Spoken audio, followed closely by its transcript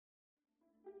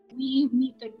we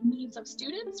meet the needs of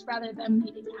students rather than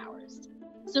meeting ours.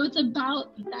 So it's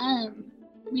about them.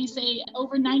 We say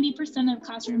over 90% of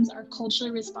classrooms are culturally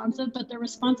responsive, but they're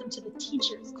responsive to the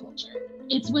teacher's culture.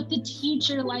 It's what the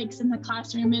teacher likes in the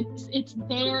classroom. It's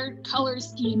their color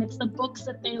scheme. It's the books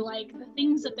that they like, the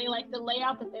things that they like, the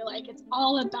layout that they like. It's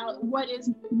all about what is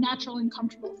natural and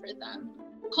comfortable for them.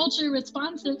 Culture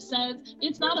responsive says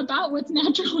it's not about what's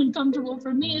natural and comfortable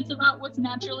for me. It's about what's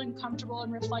natural and comfortable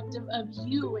and reflective of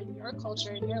you and your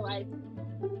culture and your life.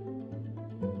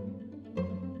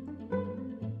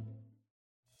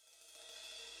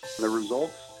 The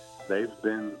results, they've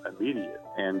been immediate,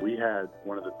 and we had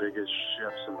one of the biggest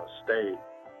shifts in the state.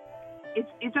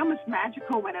 It's almost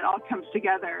magical when it all comes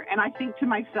together, and I think to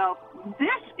myself, this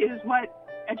is what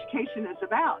education is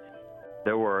about.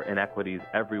 There were inequities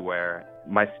everywhere.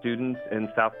 My students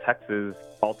in South Texas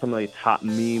ultimately taught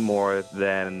me more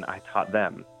than I taught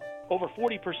them. Over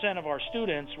 40% of our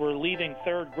students were leaving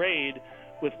third grade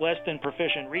with less than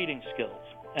proficient reading skills.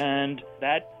 And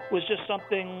that was just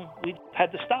something we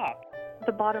had to stop.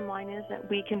 The bottom line is that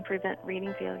we can prevent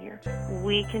reading failure.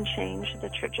 We can change the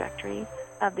trajectory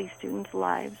of these students'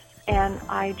 lives. And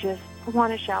I just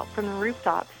want to shout from the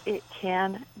rooftops, it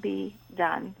can be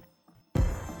done.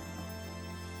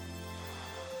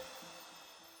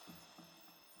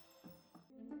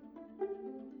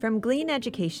 From Glean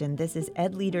Education, this is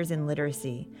Ed Leaders in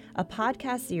Literacy, a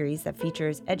podcast series that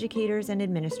features educators and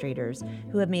administrators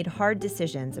who have made hard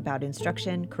decisions about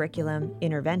instruction, curriculum,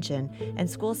 intervention, and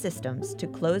school systems to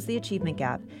close the achievement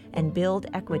gap and build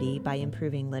equity by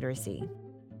improving literacy.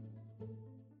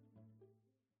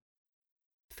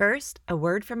 First, a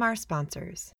word from our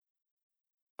sponsors.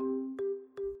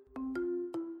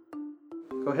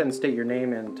 Go ahead and state your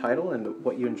name and title and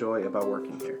what you enjoy about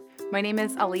working here. My name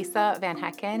is Elisa Van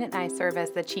Hecken, and I serve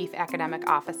as the Chief Academic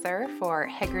Officer for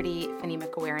Hegarty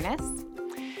Phonemic Awareness.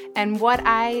 And what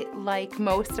I like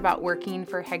most about working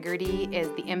for Hegarty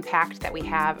is the impact that we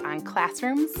have on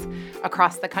classrooms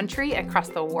across the country, across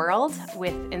the world,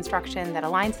 with instruction that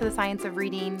aligns to the science of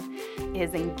reading,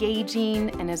 is engaging,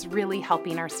 and is really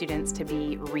helping our students to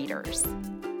be readers.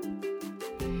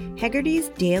 Hegarty's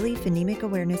daily phonemic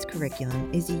awareness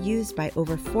curriculum is used by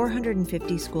over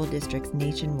 450 school districts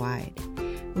nationwide.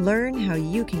 Learn how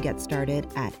you can get started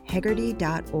at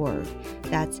hegarty.org.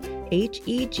 That's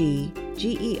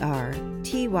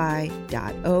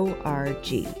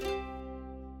HEGGERTY.org.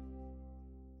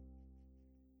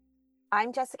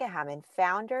 I'm Jessica Hammond,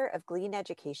 founder of Glean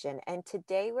Education, and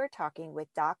today we're talking with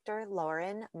Dr.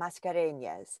 Lauren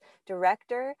Mascareñas,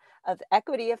 Director of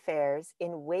Equity Affairs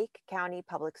in Wake County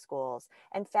Public Schools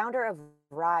and founder of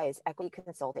RISE Equity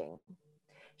Consulting.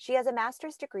 She has a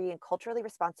master's degree in culturally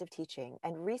responsive teaching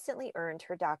and recently earned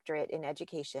her doctorate in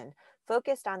education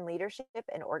focused on leadership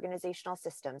and organizational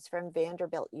systems from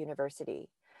Vanderbilt University.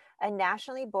 A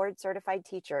nationally board-certified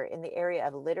teacher in the area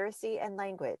of literacy and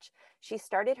language, she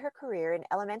started her career in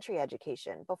elementary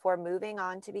education before moving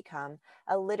on to become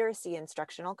a literacy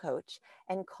instructional coach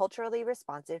and culturally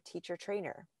responsive teacher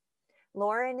trainer.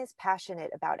 Lauren is passionate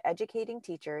about educating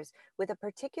teachers with a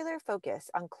particular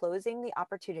focus on closing the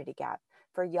opportunity gap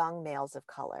for young males of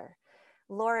color.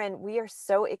 Lauren, we are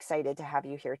so excited to have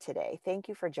you here today. Thank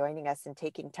you for joining us and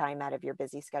taking time out of your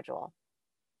busy schedule.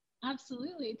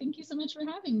 Absolutely. Thank you so much for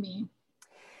having me.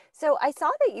 So I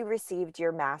saw that you received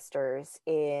your master's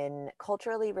in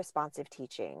culturally responsive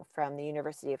teaching from the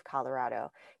University of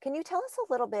Colorado. Can you tell us a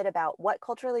little bit about what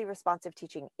culturally responsive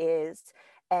teaching is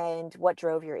and what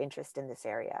drove your interest in this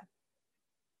area?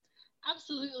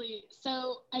 Absolutely.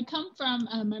 So I come from,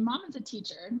 my mom is a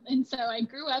teacher, and so I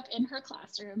grew up in her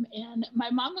classroom, and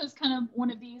my mom was kind of one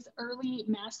of these early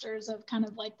masters of kind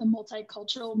of like the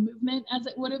multicultural movement, as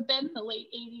it would have been the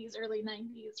late 80s, early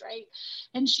 90s, right?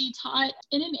 And she taught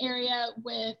in an area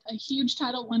with a huge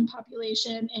Title I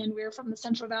population, and we're from the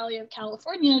Central Valley of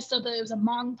California, so there was a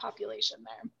Hmong population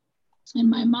there. And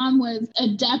my mom was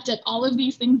adept at all of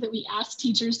these things that we asked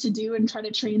teachers to do and try to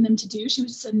train them to do. She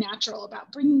was so natural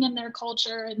about bringing in their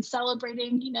culture and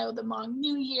celebrating, you know, the Hmong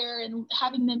New Year and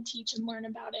having them teach and learn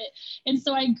about it. And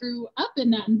so I grew up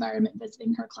in that environment,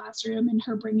 visiting her classroom and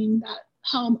her bringing that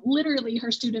home, literally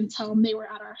her students home. They were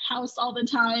at our house all the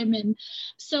time. And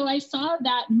so I saw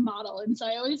that model. And so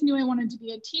I always knew I wanted to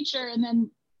be a teacher. And then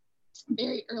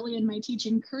very early in my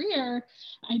teaching career,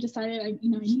 I decided I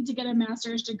need to get a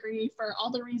master's degree for all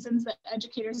the reasons that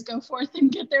educators go forth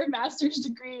and get their master's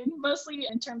degree, and mostly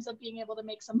in terms of being able to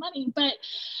make some money. But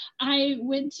I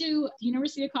went to the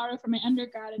University of Colorado for my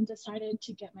undergrad and decided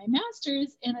to get my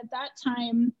master's. And at that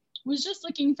time, was just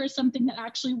looking for something that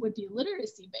actually would be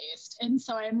literacy based. And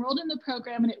so I enrolled in the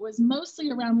program, and it was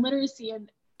mostly around literacy.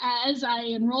 And as I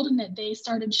enrolled in it, they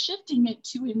started shifting it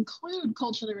to include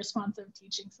culturally responsive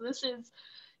teaching. So this is,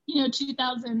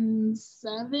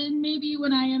 2007 maybe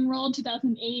when I enrolled,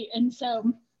 2008. And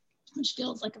so, which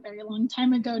feels like a very long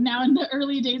time ago now, in the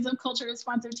early days of culturally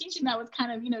responsive teaching, that was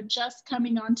kind of, just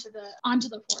coming onto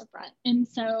the forefront. And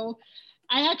so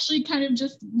I actually kind of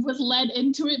just was led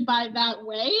into it by that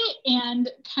way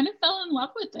and kind of fell in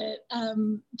love with it.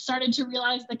 Started to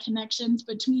realize the connections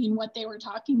between what they were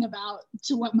talking about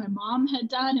to what my mom had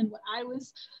done and what I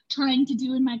was trying to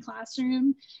do in my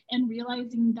classroom, and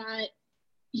realizing that,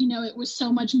 it was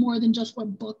so much more than just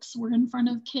what books were in front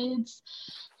of kids.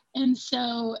 And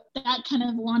so that kind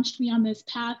of launched me on this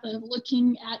path of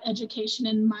looking at education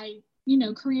in my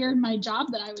career and my job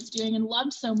that I was doing and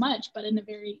loved so much, but in a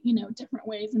very, different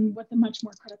ways and with a much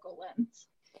more critical lens.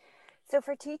 So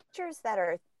for teachers that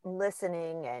are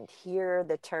listening and hear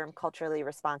the term culturally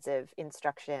responsive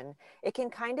instruction, it can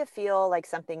kind of feel like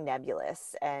something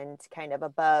nebulous and kind of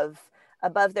above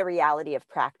the reality of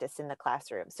practice in the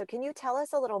classroom. So can you tell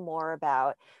us a little more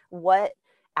about what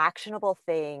actionable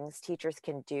things teachers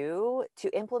can do to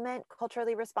implement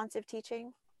culturally responsive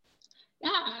teaching?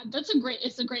 Yeah,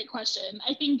 it's a great question.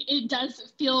 I think it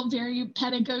does feel very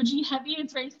pedagogy heavy.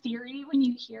 It's very theory when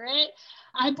you hear it.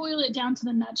 I boil it down to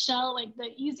the nutshell. Like,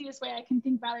 the easiest way I can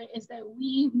think about it is that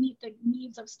we meet the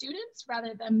needs of students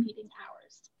rather than meeting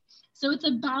ours. So it's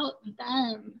about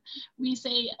them. We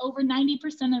say over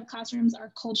 90% of classrooms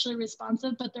are culturally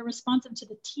responsive, but they're responsive to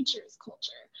the teacher's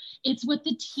culture. It's what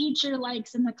the teacher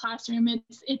likes in the classroom.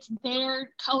 It's their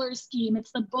color scheme.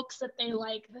 It's the books that they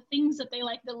like, the things that they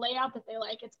like, the layout that they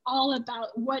like. It's all about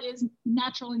what is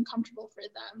natural and comfortable for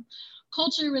them.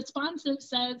 Culture responsive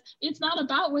says it's not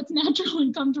about what's natural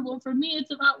and comfortable for me.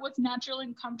 It's about what's natural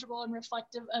and comfortable and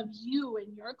reflective of you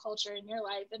and your culture and your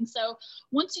life. And so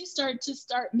once you start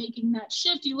making that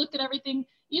shift, you look at everything,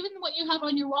 even what you have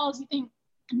on your walls, you think,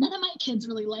 none of my kids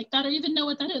really like that or even know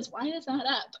what that is. Why is that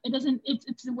up?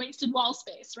 It's a wasted wall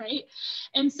space, right?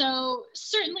 And so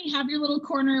certainly have your little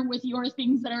corner with your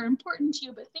things that are important to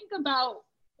you, but think about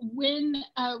when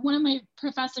one of my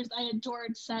professors I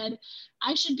adored said,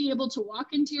 I should be able to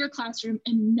walk into your classroom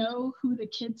and know who the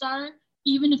kids are,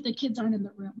 even if the kids aren't in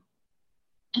the room.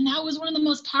 And that was one of the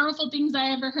most powerful things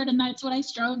I ever heard. And that's what I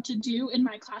strove to do in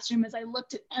my classroom, as I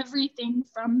looked at everything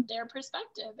from their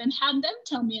perspective and had them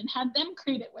tell me and had them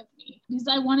create it with me, because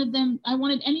I wanted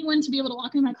anyone to be able to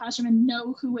walk into my classroom and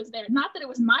know who was there. Not that it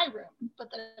was my room,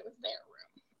 but that it was their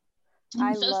room.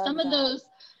 And so some of those,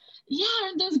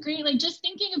 aren't those great? Like, just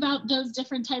thinking about those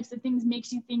different types of things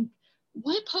makes you think,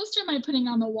 what poster am I putting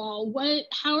on the wall?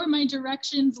 How are my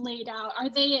directions laid out? Are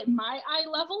they at my eye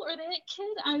level or are they at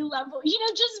kid eye level?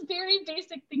 Just very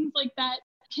basic things like that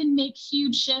can make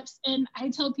huge shifts. And I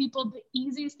tell people the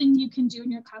easiest thing you can do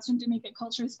in your classroom to make it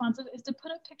culture responsive is to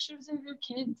put up pictures of your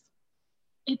kids.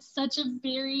 It's such a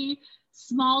very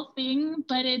small thing,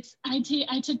 but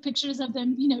I took pictures of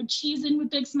them, cheesing with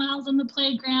big smiles on the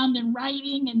playground and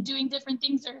writing and doing different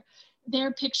things, or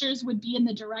their pictures would be in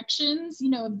the directions,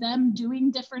 of them doing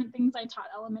different things. I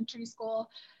taught elementary school,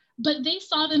 but they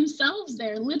saw themselves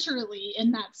there literally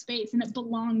in that space, and it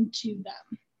belonged to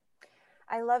them.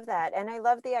 I love that. And I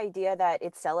love the idea that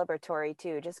it's celebratory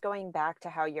too. Just going back to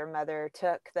how your mother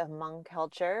took the Hmong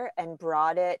culture and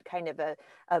brought it kind of a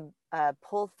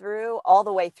pull through all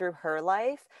the way through her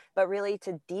life, but really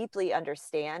to deeply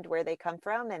understand where they come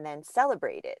from and then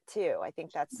celebrate it too. I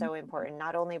think that's so important.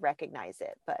 Not only recognize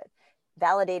it, but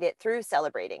validate it through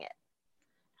celebrating it.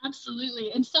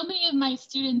 Absolutely. And so many of my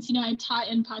students, I taught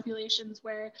in populations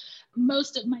where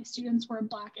most of my students were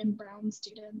Black and Brown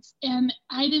students. And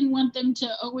I didn't want them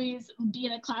to always be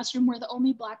in a classroom where the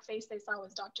only Black face they saw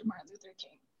was Dr. Martin Luther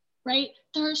King, right?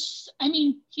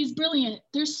 He's brilliant.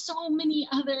 There's so many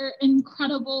other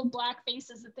incredible Black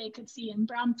faces that they could see and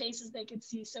brown faces they could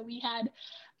see. So we had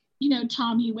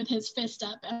Tommy with his fist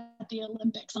up at the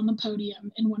Olympics on the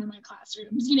podium in one of my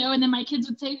classrooms, and then my kids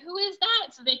would say, who is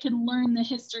that? So they could learn the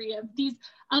history of these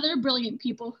other brilliant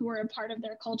people who are a part of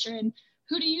their culture. And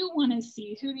who do you want to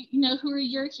see? Who are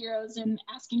your heroes? And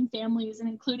asking families and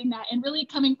including that, and really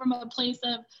coming from a place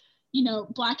of,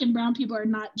 Black and brown people are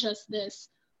not just this,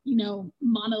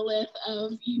 monolith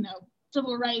of,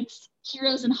 civil rights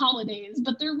heroes and holidays,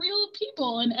 but they're real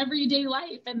people in everyday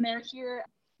life. And they're here,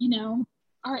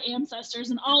 our ancestors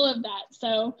and all of that.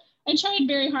 So I tried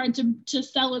very hard to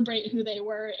celebrate who they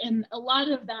were. And a lot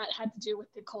of that had to do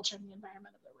with the culture and the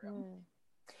environment of the room.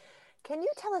 Can you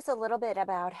tell us a little bit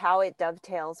about how it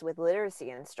dovetails with literacy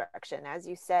instruction? As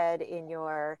you said in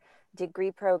your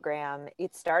degree program,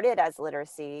 it started as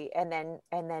literacy, and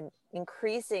then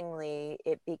increasingly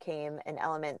it became an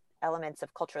elements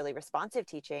of culturally responsive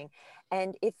teaching.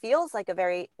 And it feels like a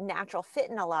very natural fit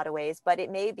in a lot of ways, but it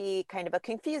may be kind of a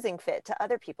confusing fit to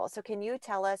other people. So can you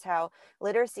tell us how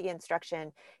literacy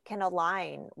instruction can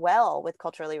align well with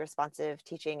culturally responsive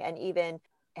teaching, and even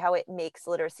how it makes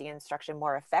literacy instruction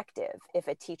more effective if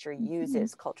a teacher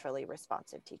uses culturally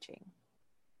responsive teaching?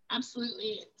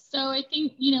 Absolutely. So I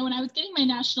think, you know, when I was getting my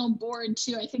national board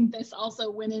too, I think this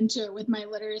also went into it with my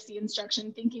literacy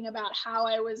instruction, thinking about how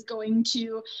I was going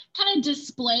to kind of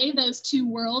display those two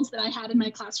worlds that I had in my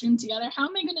classroom together. How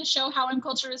am I going to show how I'm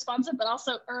culture responsive, but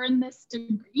also earn this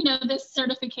degree, you know, this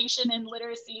certification in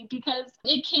literacy? Because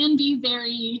it can be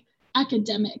very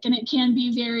academic, and it can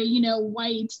be very, you know,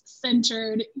 white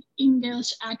centered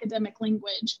English academic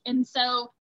language. And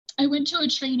so I went to a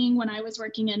training when I was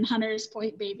working in Hunters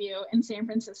Point Bayview in San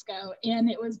Francisco, and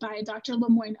it was by Dr.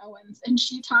 Lemoyne Owens. And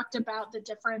she talked about the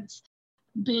difference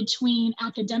between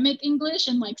academic English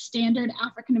and like standard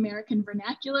African-American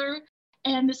vernacular.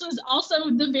 And this was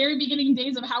also the very beginning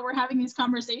days of how we're having these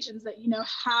conversations, that, you know,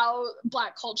 how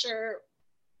Black culture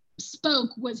spoke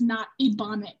was not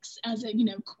Ebonics, as a, you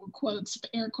know, quotes,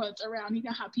 air quotes around, you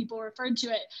know, how people referred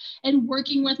to it. And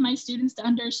working with my students to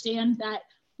understand that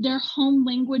their home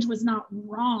language was not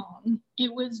wrong.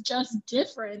 It was just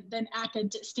different than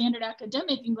standard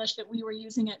academic English that we were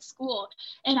using at school.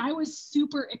 And I was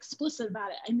super explicit about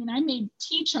it. I mean, I made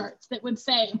T-charts that would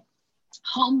say,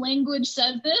 home language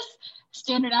says this,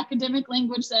 standard academic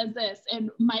language says this.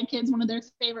 And my kids, one of their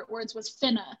favorite words was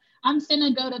finna. I'm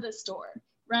finna go to the store,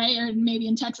 right? Or maybe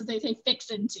in Texas, they say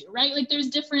fixin' to, right? Like there's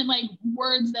different like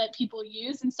words that people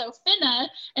use. And so finna,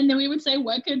 and then we would say,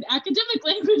 what could academic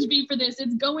language be for this?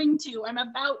 It's going to, I'm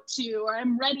about to, or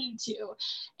I'm ready to.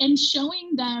 And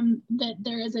showing them that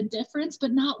there is a difference,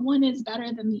 but not one is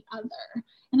better than the other.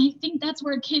 And I think that's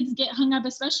where kids get hung up,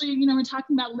 especially, you know, we're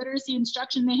talking about literacy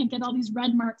instruction, they get all these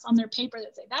red marks on their paper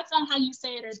that say, that's not how you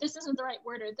say it, or this isn't the right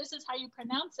word, or this is how you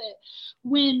pronounce it.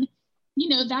 When, you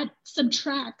know, that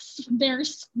subtracts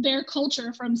their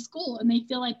culture from school, and they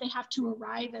feel like they have to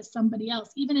arrive as somebody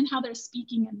else, even in how they're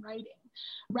speaking and writing,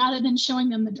 rather than showing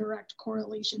them the direct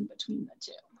correlation between the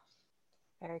two.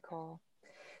 Very cool.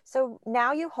 So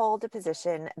now you hold a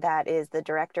position that is the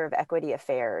Director of Equity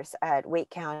Affairs at Wake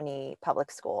County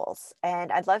Public Schools. And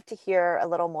I'd love to hear a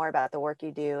little more about the work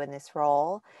you do in this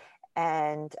role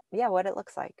and, yeah, what it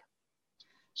looks like.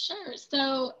 Sure.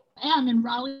 So I'm in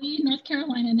Raleigh, North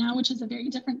Carolina now, which is a very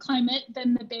different climate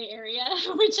than the Bay Area,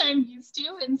 which I'm used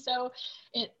to. And so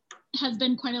it has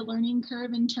been quite a learning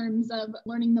curve in terms of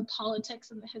learning the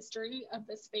politics and the history of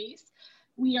the space.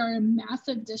 We are a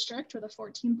massive district. We're the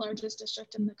 14th largest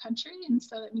district in the country. And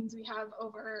so that means we have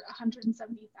over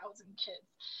 170,000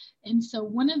 kids. And so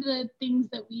one of the things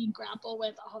that we grapple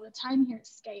with all the time here is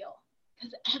scale.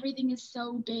 Because everything is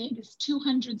so big. It's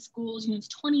 200 schools, you know, it's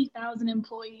 20,000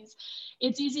 employees.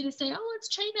 It's easy to say, oh, let's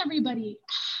train everybody.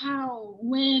 How,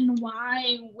 when,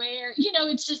 why, where, you know,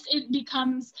 it's just, it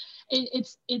becomes,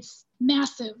 it's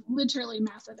massive, literally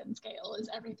massive in scale is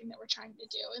everything that we're trying to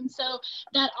do. And so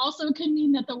that also can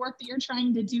mean that the work that you're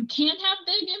trying to do can have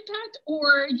big impact,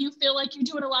 or you feel like you're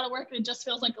doing a lot of work and it just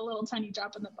feels like a little tiny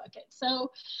drop in the bucket.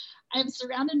 So I've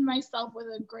surrounded myself with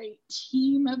a great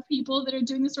team of people that are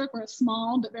doing this work. We're a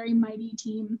small but very mighty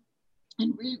team.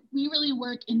 And we really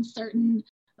work in certain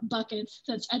buckets,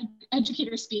 such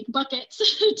educator speak buckets,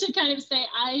 to kind of say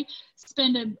I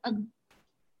spend a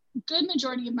good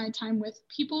majority of my time with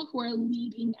people who are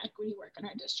leading equity work in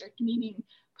our district, meaning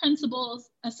principals,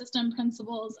 assistant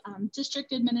principals,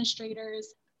 district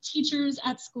administrators, teachers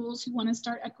at schools who want to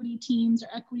start equity teams or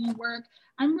equity work.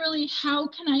 I'm really, how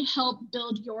can I help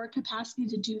build your capacity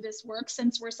to do this work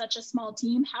since we're such a small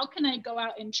team? How can I go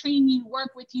out and train you,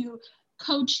 work with you,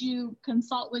 coach you,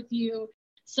 consult with you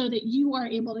so that you are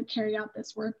able to carry out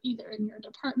this work either in your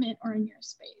department or in your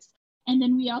space? And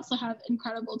then we also have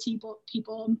incredible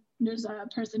people. There's a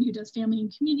person who does family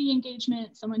and community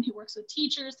engagement, someone who works with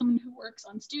teachers, someone who works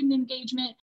on student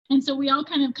engagement. And so we all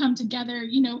kind of come together,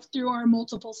 you know, through our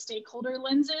multiple stakeholder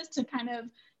lenses to kind of,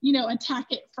 you know, attack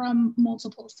it from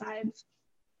multiple sides.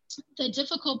 The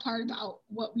difficult part about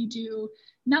what we do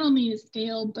not only is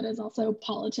scale, but is also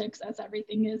politics, as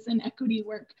everything is in equity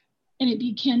work. And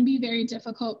it can be very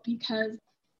difficult because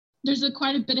there's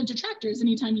quite a bit of detractors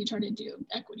anytime you try to do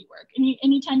equity work.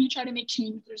 Anytime you try to make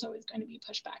change, there's always going to be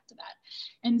pushback to that.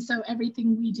 And so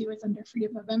everything we do is under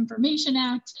Freedom of Information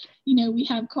Act. You know, we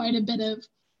have quite a bit of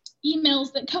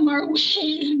emails that come our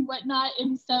way and whatnot.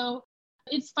 And so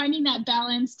It's finding that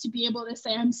balance to be able to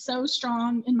say, I'm so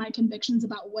strong in my convictions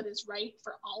about what is right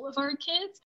for all of our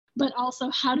kids, but also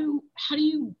how do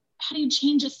you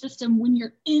change a system when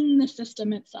you're in the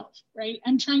system itself, right?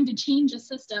 I'm trying to change a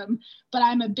system, but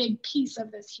I'm a big piece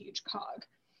of this huge cog.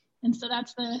 And so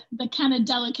that's the kind of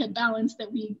delicate balance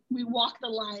that we walk the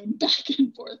line back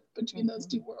and forth between those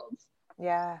two worlds.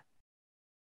 Yeah.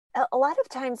 A lot of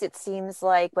times it seems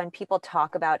like when people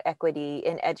talk about equity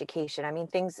in education, I mean,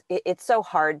 it's so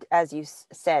hard, as you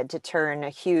said, to turn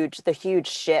the huge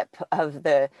ship of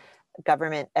the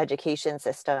government education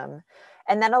system.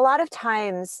 And then a lot of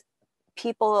times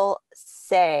people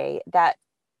say that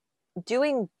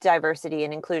doing diversity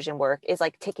and inclusion work is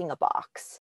like ticking a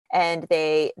box. And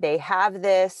they have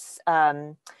this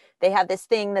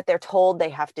thing that they're told they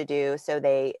have to do. So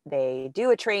they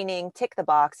do a training, tick the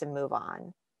box, and move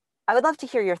on. I would love to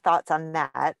hear your thoughts on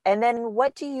that. And then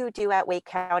what do you do at Wake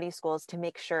County Schools to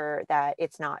make sure that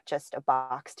it's not just a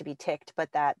box to be ticked,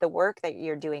 but that the work that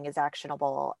you're doing is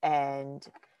actionable? And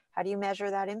how do you measure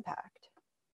that impact?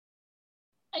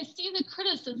 I see the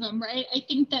criticism, right? I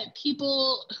think that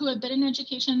people who have been in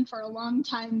education for a long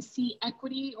time see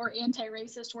equity or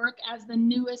anti-racist work as the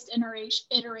newest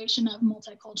iteration of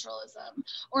multiculturalism,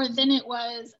 or then it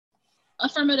was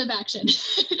affirmative action.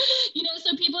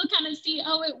 So people kind of see,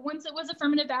 once it was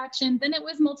affirmative action, then it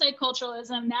was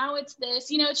multiculturalism, now it's this,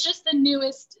 it's just the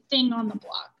newest thing on the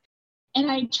block. And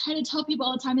I try to tell people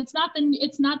all the time, it's not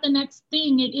the next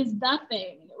thing, it is the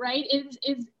thing, right?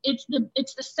 It's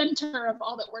the center of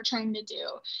all that we're trying to do.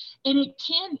 And it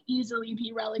can easily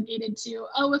be relegated to,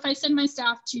 if I send my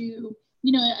staff to,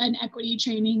 an equity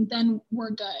training, then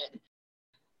we're good.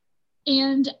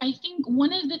 And I think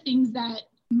one of the things that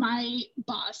my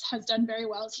boss has done very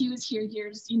well is he was here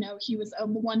years, he was a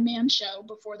one-man show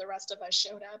before the rest of us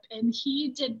showed up. And he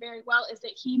did very well is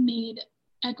that he made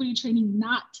equity training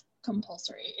not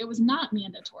compulsory. It was not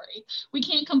mandatory. We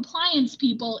can't compliance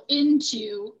people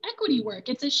into equity work.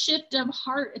 It's a shift of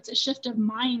heart. It's a shift of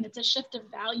mind. It's a shift of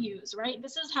values, right?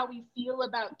 This is how we feel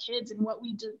about kids and what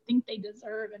we think they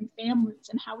deserve, and families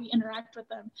and how we interact with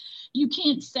them. You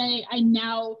can't say, I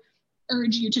now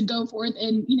urge you to go forth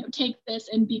and, take this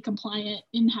and be compliant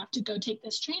and have to go take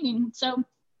this training. So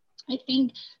I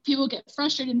think people get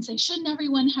frustrated and say, shouldn't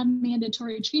everyone have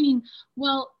mandatory training?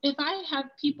 Well, if I have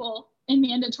people in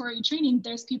mandatory training,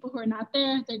 there's people who are not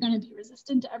there. They're going to be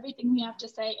resistant to everything we have to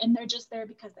say, and they're just there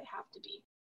because they have to be.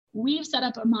 We've set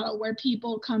up a model where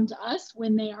people come to us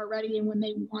when they are ready and when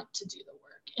they want to do the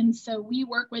work. And so we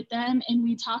work with them and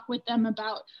we talk with them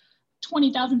about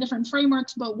 20,000 different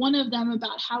frameworks, but one of them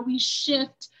about how we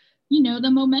shift,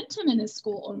 the momentum in a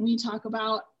school. And we talk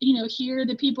about, here are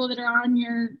the people that are on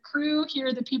your crew, here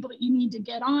are the people that you need to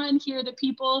get on, here are the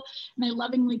people, and I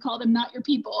lovingly call them not your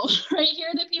people, right? Here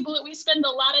are the people that we spend a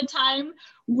lot of time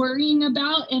worrying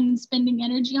about and spending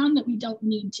energy on that we don't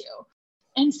need to.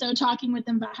 And so talking with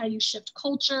them about how you shift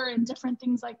culture and different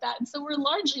things like that. And so we're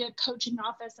largely a coaching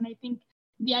office. And I think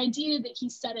the idea that he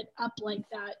set it up like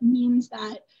that means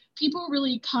that people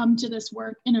really come to this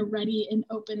work in a ready and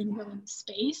open and willing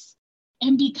space.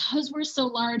 And because we're so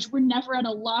large, we're never at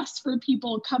a loss for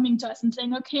people coming to us and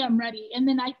saying, okay, I'm ready. And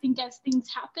then I think as things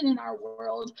happen in our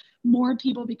world, more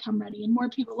people become ready, and more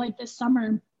people, like this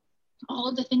summer, all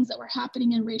of the things that were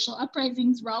happening in racial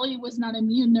uprisings, Raleigh was not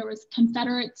immune. There was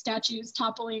Confederate statues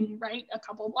toppling, right, a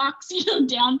couple blocks,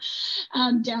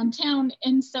 downtown.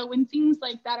 And so when things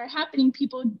like that are happening,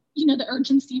 people, the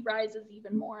urgency rises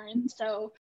even more. And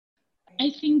so I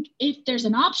think if there's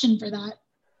an option for that,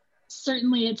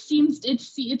 certainly it's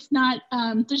not,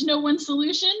 there's no one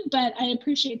solution, but I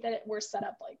appreciate that we're set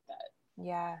up like that.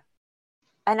 Yeah.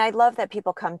 And I love that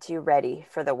people come to you ready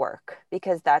for the work,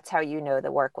 because that's how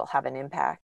the work will have an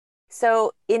impact.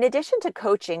 So in addition to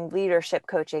coaching, leadership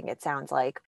coaching, it sounds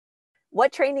like,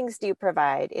 what trainings do you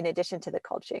provide in addition to the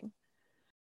coaching?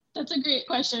 That's a great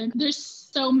question. There's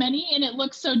so many, and it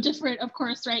looks so different, of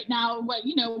course, right now, what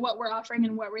we're offering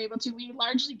and what we're able to. We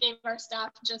largely gave our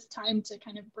staff just time to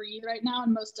kind of breathe right now,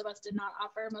 and most of us did not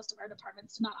offer, most of our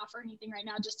departments did not offer anything right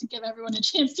now, just to give everyone a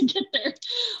chance to get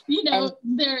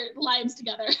their lives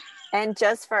together. And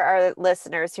just for our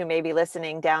listeners who may be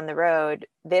listening down the road,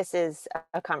 this is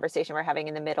a conversation we're having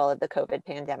in the middle of the COVID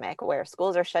pandemic, where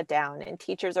schools are shut down and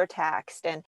teachers are taxed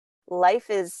and life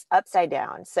is upside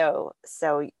down. So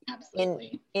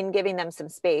in giving them some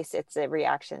space, it's a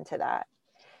reaction to that.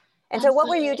 And Absolutely. So what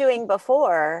were you doing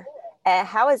before?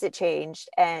 How has it changed?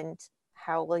 And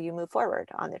how will you move forward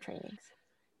on the trainings?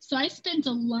 So I spent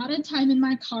a lot of time in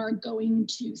my car going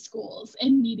to schools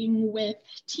and meeting with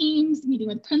teams, meeting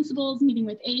with principals, meeting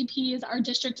with APs. Our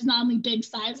district is not only big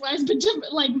size-wise, but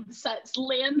like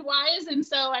land-wise. And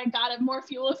so I got a more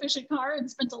fuel-efficient car and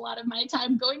spent a lot of my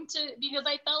time going to, because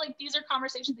I felt like these are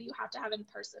conversations that you have to have in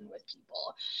person with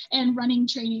people, and running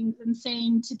trainings and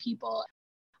saying to people,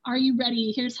 are you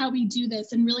ready? Here's how we do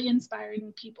this, and really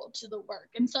inspiring people to the work.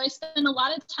 And so I spend a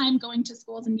lot of time going to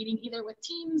schools and meeting either with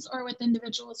teams or with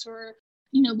individuals who are,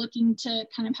 looking to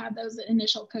kind of have those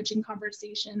initial coaching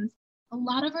conversations. A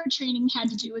lot of our training had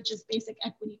to do with just basic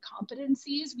equity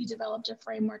competencies. We developed a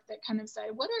framework that kind of said,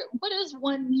 what does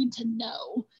one need to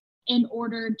know in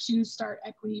order to start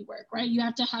equity work, right? You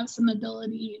have to have some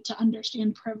ability to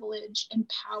understand privilege and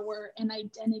power and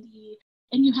identity.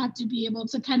 And you have to be able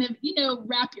to kind of,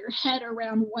 wrap your head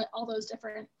around what all those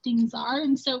different things are.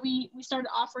 And so we started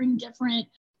offering different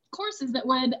courses that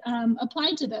would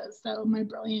apply to those. So my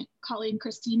brilliant colleague,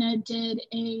 Christina, did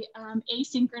a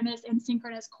asynchronous and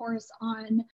synchronous course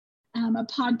on a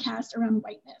podcast around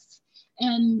whiteness.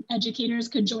 And educators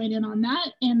could join in on that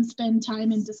and spend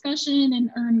time in discussion and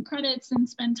earn credits and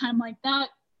spend time like that,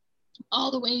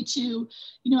 all the way to,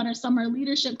 at our summer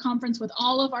leadership conference with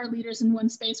all of our leaders in one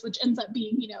space, which ends up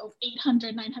being,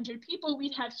 800, 900 people.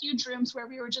 We'd have huge rooms where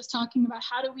we were just talking about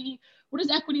what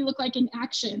does equity look like in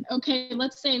action? Okay,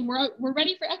 let's say we're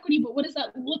ready for equity, but what does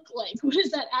that look like? What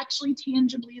does that actually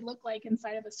tangibly look like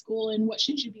inside of a school, and what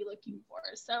should you be looking for?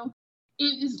 So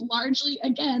it is largely,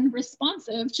 again,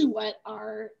 responsive to what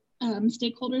our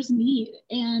stakeholders need,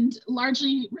 and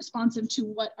largely responsive to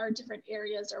what our different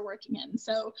areas are working in.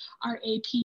 So our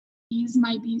APs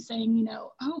might be saying,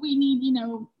 we need,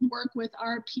 work with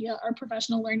our PIA, our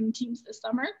professional learning teams this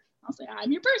summer. I'll say,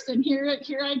 I'm your person, here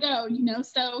I go,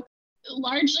 so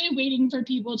largely waiting for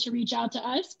people to reach out to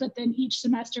us. But then each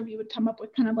semester we would come up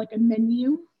with kind of like a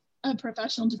menu of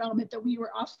professional development that we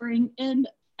were offering. And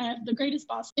I have the greatest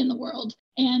boss in the world.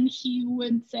 And he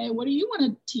would say, what do you want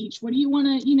to teach? What do you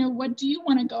want to, what do you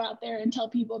want to go out there and tell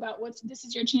people about? This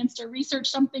is your chance to research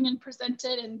something and present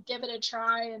it and give it a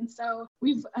try. And so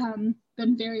we've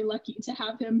been very lucky to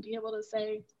have him be able to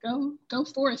say, go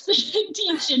forth and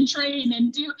teach and train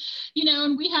and do,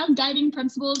 and we have guiding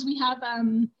principles. We have,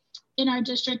 in our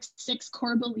district, 6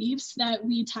 core beliefs that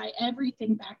we tie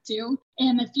everything back to.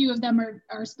 And a few of them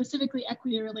are specifically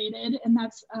equity related. And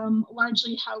that's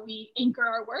largely how we anchor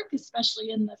our work,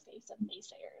 especially in the face of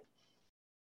naysayers.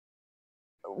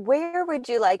 Where would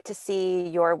you like to see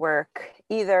your work,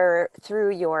 either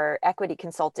through your equity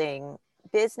consulting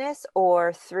business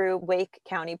or through Wake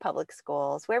County Public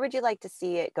Schools? Where would you like to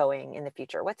see it going in the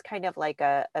future? What's kind of like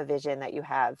a vision that you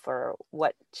have for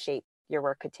what shape your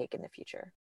work could take in the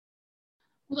future?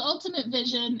 Well, the ultimate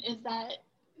vision is that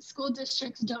school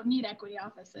districts don't need equity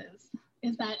offices,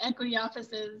 is that equity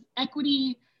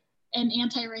and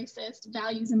anti-racist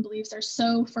values and beliefs are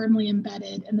so firmly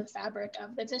embedded in the fabric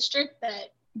of the district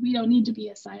that we don't need to be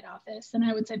a side office. And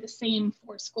I would say the same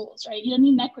for schools, right? You don't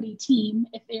need an equity team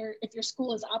if your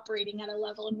school is operating at a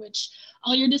level in which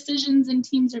all your decisions and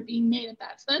teams are being made at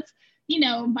that. So that's,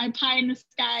 my pie in the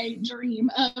sky dream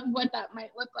of what that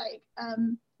might look like.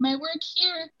 My work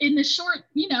here in the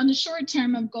short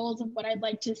term of goals of what I'd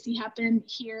like to see happen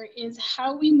here is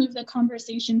how we move the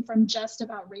conversation from just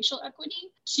about racial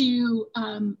equity to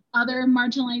other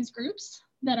marginalized groups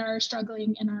that are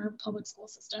struggling in our public school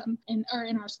system or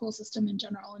in our school system in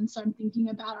general. And so I'm thinking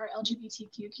about our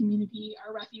LGBTQ community,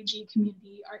 our refugee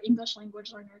community, our English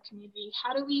language learner community.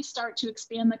 How do we start to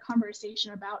expand the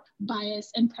conversation about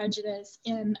bias and prejudice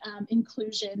and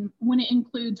inclusion when it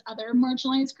includes other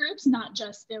marginalized groups, not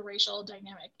just the racial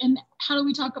dynamic? And how do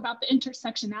we talk about the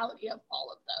intersectionality of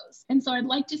all of those? And so I'd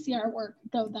like to see our work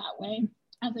go that way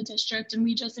as a district. And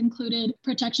we just included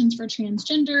protections for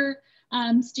transgender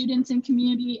students and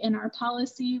community in our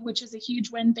policy, which is a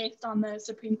huge win based on the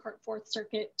Supreme Court Fourth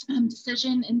Circuit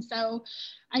decision. And so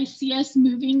I see us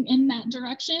moving in that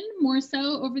direction more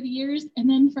so over the years. And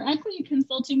then for equity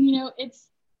consulting, it's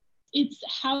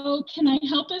how can I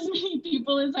help as many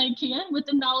people as I can with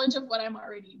the knowledge of what I'm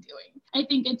already doing? I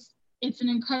think it's an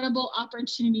incredible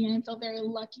opportunity, and I feel very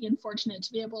lucky and fortunate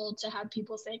to be able to have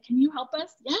people say, can you help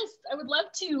us? Yes, I would love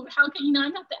to. How can,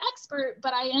 I'm not the expert,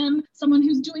 but I am someone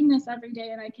who's doing this every day,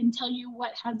 and I can tell you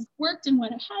what has worked and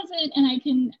what hasn't, and I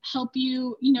can help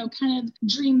you, kind of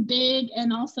dream big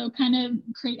and also kind of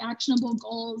create actionable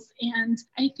goals. And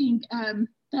I think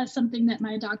that's something that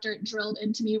my doctorate drilled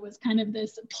into me, was kind of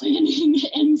this planning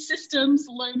and systems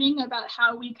learning about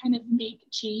how we kind of make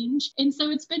change. And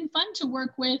so it's been fun to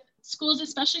work with schools,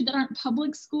 especially that aren't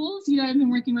public schools. I've been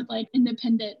working with like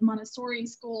independent Montessori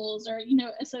schools, or,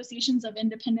 associations of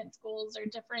independent schools, or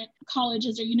different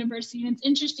colleges or universities. And it's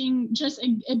interesting,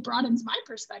 it broadens my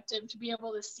perspective to be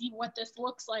able to see what this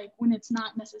looks like when it's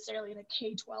not necessarily in a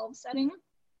K-12 setting.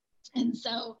 And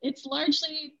so it's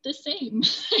largely the same.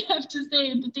 I have to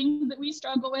say, the things that we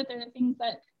struggle with are the things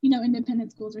that,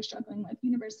 independent schools are struggling with,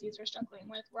 universities are struggling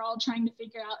with. We're all trying to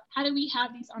figure out, how do we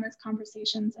have these honest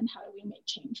conversations, and how do we make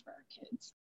change for our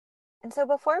kids? And so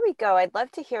before we go, I'd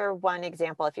love to hear one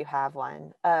example, if you have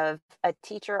one, of a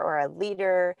teacher or a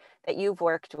leader that you've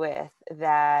worked with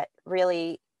that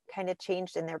really kind of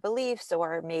changed in their beliefs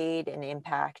or made an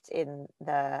impact in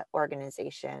the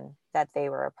organization that they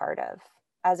were a part of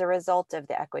as a result of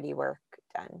the equity work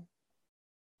done.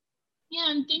 Yeah,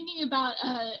 I'm thinking about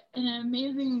an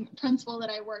amazing principal that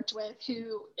I worked with,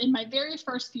 who in my very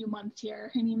first few months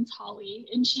here, her name's Holly,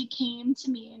 and she came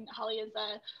to me, and Holly is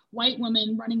a white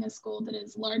woman running a school that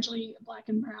is largely Black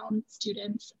and brown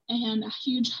students, and a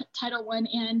huge Title I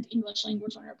and English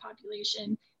language learner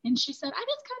population. And she said, I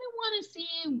just kind of want to see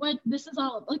what this is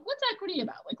all about. Like, what's equity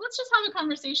about? Like, let's just have a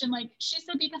conversation. Like, she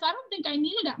said, because I don't think I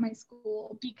need it at my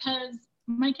school, because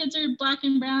my kids are Black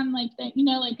and brown, like that,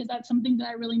 is that something that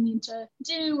I really need to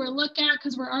do or look at,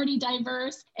 because we're already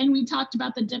diverse? And we talked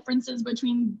about the differences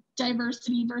between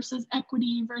diversity versus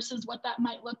equity versus what that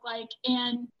might look like.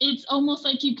 And it's almost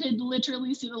like you could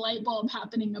literally see the light bulb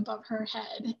happening above her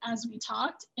head as we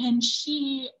talked. And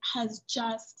she has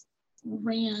just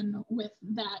ran with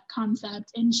that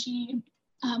concept. And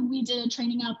we did a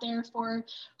training out there for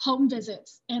home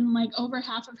visits, and like over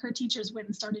half of her teachers went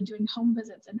and started doing home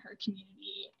visits in her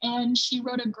community. And she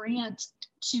wrote a grant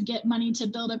to get money to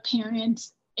build a parent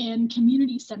and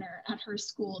community center at her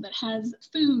school that has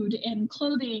food and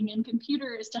clothing and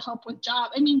computers to help with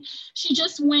job. I mean, she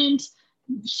just went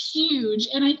huge.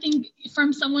 And I think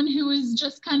from someone who is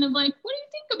just kind of like, what do you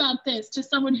think about this, to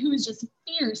someone who is just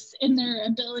fierce in their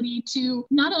ability to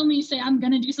not only say, I'm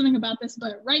going to do something about this,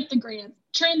 but write the grants,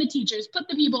 train the teachers, put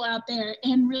the people out there.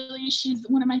 And really, she's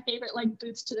one of my favorite, like,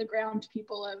 boots to the ground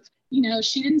people of,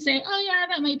 she didn't say, oh yeah,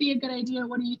 that might be a good idea.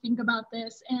 What do you think about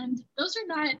this? And those are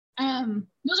not,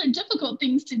 those are difficult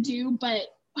things to do,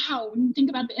 but wow, when you think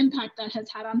about the impact that has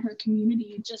had on her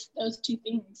community, just those two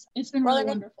things, it's been really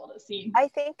wonderful to see. I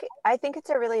think it's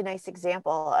a really nice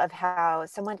example of how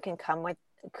someone can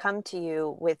come to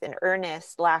you with an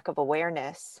earnest lack of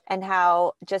awareness, and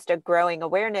how just a growing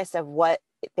awareness of what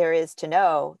there is to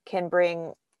know can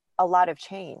bring a lot of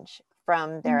change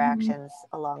from their actions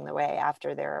along the way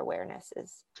after their awareness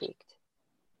is peaked.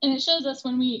 And it shows us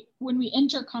when we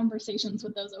enter conversations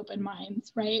with those open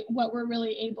minds, right, what we're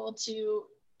really able to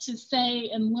say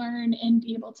and learn and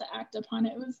be able to act upon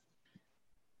it.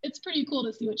 It's pretty cool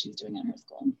to see what she's doing at her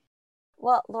school.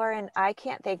 Well, Lauren, I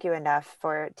can't thank you enough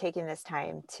for taking this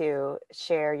time to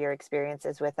share your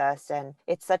experiences with us. And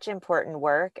it's such important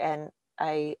work. And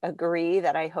I agree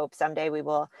that I hope someday we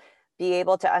will be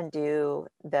able to undo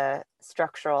the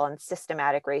structural and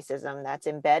systematic racism that's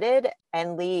embedded,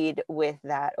 and lead with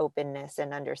that openness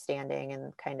and understanding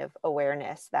and kind of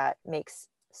awareness that makes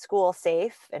school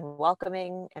safe and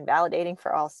welcoming and validating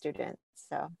for all students.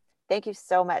 So thank you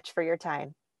so much for your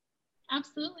time.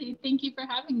 Absolutely. Thank you for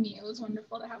having me. It was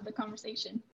wonderful to have the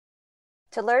conversation.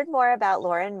 To learn more about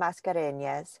Lauren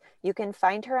Mascareñas, you can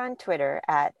find her on Twitter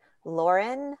at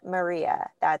Lauren Maria.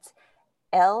 That's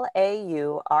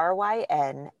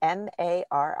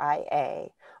LaurynMaria,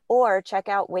 or check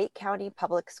out Wake County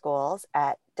Public Schools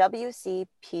at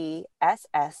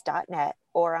WCPSS.net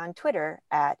or on Twitter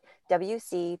at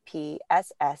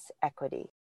WCPSSEquity.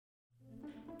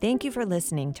 Thank you for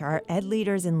listening to our Ed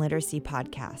Leaders in Literacy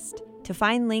podcast. To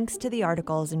find links to the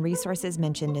articles and resources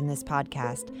mentioned in this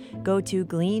podcast, go to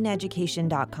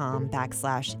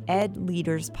gleaneducation.com/Ed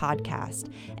Leaders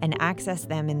Podcast and access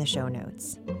them in the show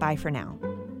notes. Bye for now.